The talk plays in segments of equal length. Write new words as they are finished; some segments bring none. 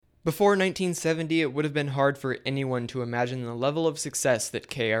Before 1970, it would have been hard for anyone to imagine the level of success that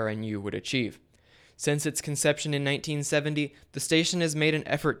KRNU would achieve. Since its conception in 1970, the station has made an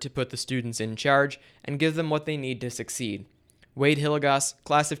effort to put the students in charge and give them what they need to succeed. Wade Hilligoss,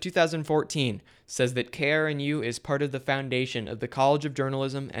 class of 2014, says that KRNU is part of the foundation of the College of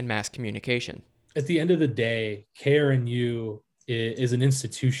Journalism and Mass Communication. At the end of the day, KRNU is an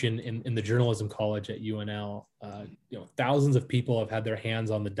institution in the journalism college at UNL. Thousands of people have had their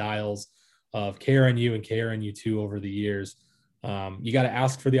hands on the dials of KRNU and KRNU2 over the years. You got to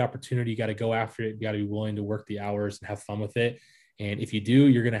ask for the opportunity. You got to go after it. You got to be willing to work the hours and have fun with it. And if you do,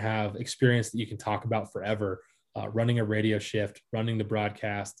 you're going to have experience that you can talk about forever. Running a radio shift, running the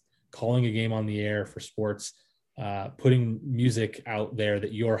broadcast, calling a game on the air for sports, putting music out there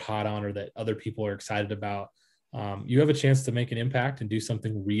that you're hot on or that other people are excited about. You have a chance to make an impact and do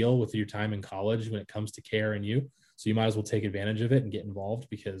something real with your time in college when it comes to KRNU. So you might as well take advantage of it and get involved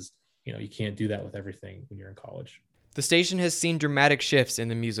because, you can't do that with everything when you're in college. The station has seen dramatic shifts in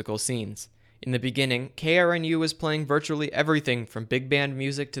the musical scenes. In the beginning, KRNU was playing virtually everything from big band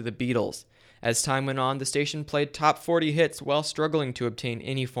music to the Beatles. As time went on, the station played top 40 hits while struggling to obtain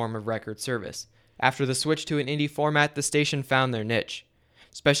any form of record service. After the switch to an indie format, the station found their niche.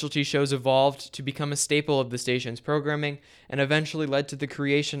 Specialty shows evolved to become a staple of the station's programming and eventually led to the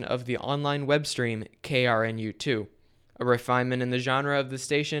creation of the online web stream KRNU2. A refinement in the genre of the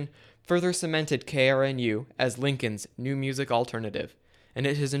station further cemented KRNU as Lincoln's new music alternative, and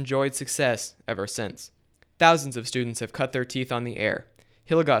it has enjoyed success ever since. Thousands of students have cut their teeth on the air.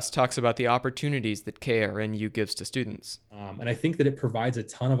 Hilligoss talks about the opportunities that KRNU gives to students. And I think that it provides a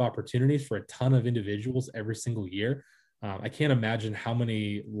ton of opportunities for a ton of individuals every single year. I can't imagine how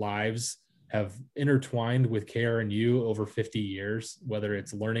many lives have intertwined with KRNU over 50 years, whether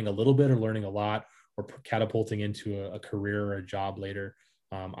it's learning a little bit or learning a lot or catapulting into a career or a job later.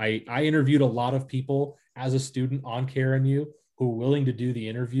 I interviewed a lot of people as a student on KRNU who were willing to do the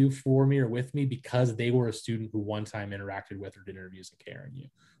interview for me or with me because they were a student who one time interacted with or did interviews at KRNU,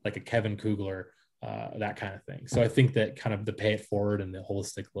 like a Kevin Kugler, that kind of thing. So I think that kind of the pay it forward and the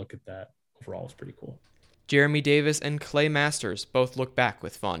holistic look at that overall is pretty cool. Jeremy Davis and Clay Masters both look back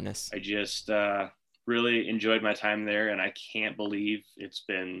with fondness. I just really enjoyed my time there, and I can't believe it's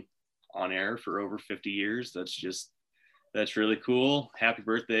been on air for over 50 years. That's really cool. Happy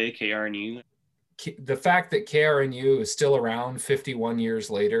birthday, KRNU. The fact that KRNU is still around 51 years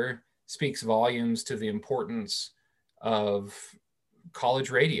later speaks volumes to the importance of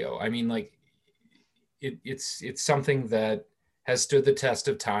college radio. I mean, like it's something that has stood the test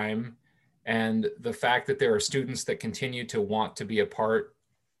of time. And the fact that there are students that continue to want to be a part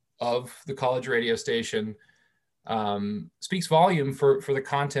of the college radio station speaks volume for the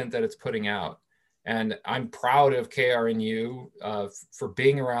content that it's putting out. And I'm proud of KRNU for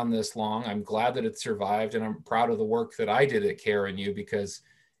being around this long. I'm glad that it survived, and I'm proud of the work that I did at KRNU because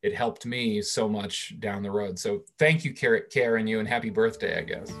it helped me so much down the road. So thank you, KRNU, and happy birthday, I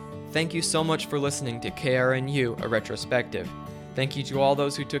guess. Thank you so much for listening to KRNU, a retrospective. Thank you to all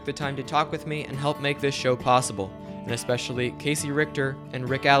those who took the time to talk with me and help make this show possible, and especially Casey Richter and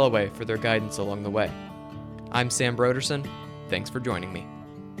Rick Alloway for their guidance along the way. I'm Sam Broderson. Thanks for joining me.